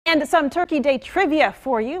And some Turkey Day trivia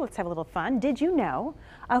for you. Let's have a little fun. Did you know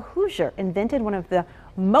a Hoosier invented one of the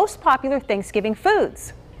most popular Thanksgiving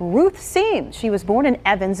foods? Ruth Seams. She was born in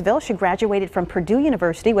Evansville. She graduated from Purdue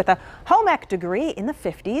University with a home ec degree in the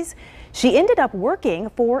 50s. She ended up working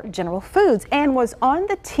for General Foods and was on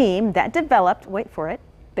the team that developed, wait for it,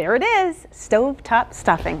 there it is, stovetop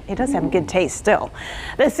stuffing. It does have a good taste still.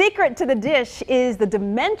 The secret to the dish is the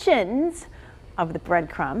dimensions of the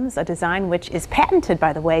breadcrumbs, a design which is patented,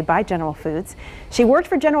 by the way, by General Foods. She worked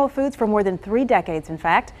for General Foods for more than 3 decades, in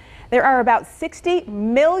fact. There are about 60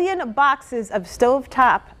 million boxes of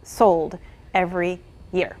stovetop sold every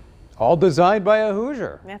year. All designed by a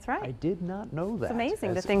Hoosier. That's right. I did not know that. It's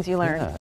amazing the things you learn. Yeah.